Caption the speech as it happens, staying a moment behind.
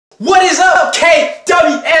What is up,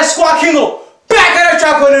 KWS Squad Kingo? Back at our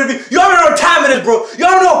trap interview. You already know what time it is, bro. You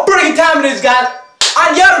already know what freaking time it is, guys.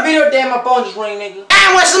 On the other video, damn, my phone just ring, nigga. I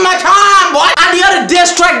ain't wasting my time, boy. On the other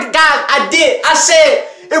diss track, guys, I said,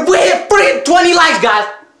 if we hit freaking 20 likes, guys,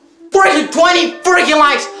 freaking 20 freaking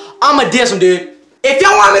likes, I'ma diss them, dude. If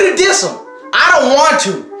y'all want me to diss them, I don't want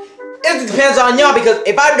to. It depends on y'all, because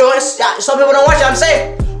if I do it, some people don't watch it, I'm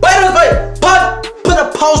saying. But anyways, put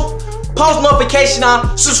a post notification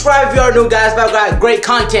on, subscribe if you are new, guys. I've got great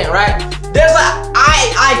content, right? There's an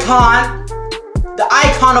icon, the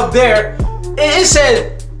icon up there. It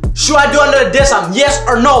says, should I do another diss on? Yes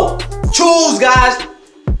or no? Choose, guys.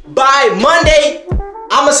 By Monday,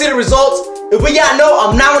 I'ma see the results. If we got no,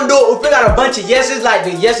 I'm not gonna do it. If we got a bunch of yeses, like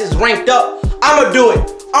the yeses ranked up, I'ma do it.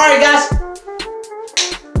 Alright, guys.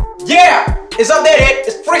 Yeah, it's up there,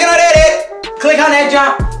 it's freaking up there. Click on that,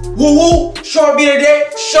 John. Woo woo, short video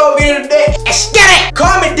today, Let's get it!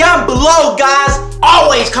 Comment down below, guys.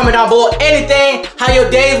 Always comment down below anything, how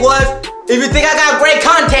your day was. If you think I got great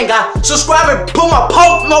content, guys, subscribe and put my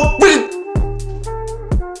post no freaking.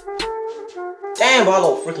 Damn,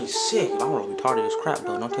 Wilo freaking sick. I'm really retarded as crap,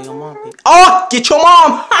 though. Don't tell your mom, baby. Oh, get your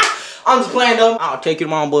mom! I'm just playing, though. I'll take your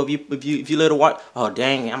mom, but if you let her watch. Oh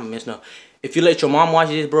dang, I'm missing up. If you let your mom watch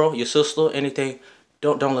this, bro, your sister, anything,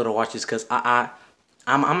 don't let her watch this, cause I'm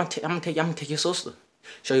gonna take your sister.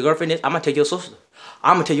 Show your girlfriend this. I'm gonna take your sister.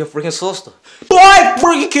 I'm gonna take your freaking sister. Boy,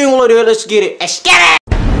 freaking king over there. Let's get it. Let's get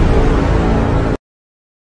it.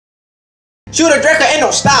 Shoot a Draco, ain't no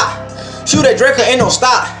stop. Shoot a Draco, ain't no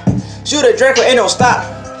stop. Shoot a Draco, ain't no stop.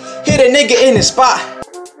 Hit a nigga in the spot.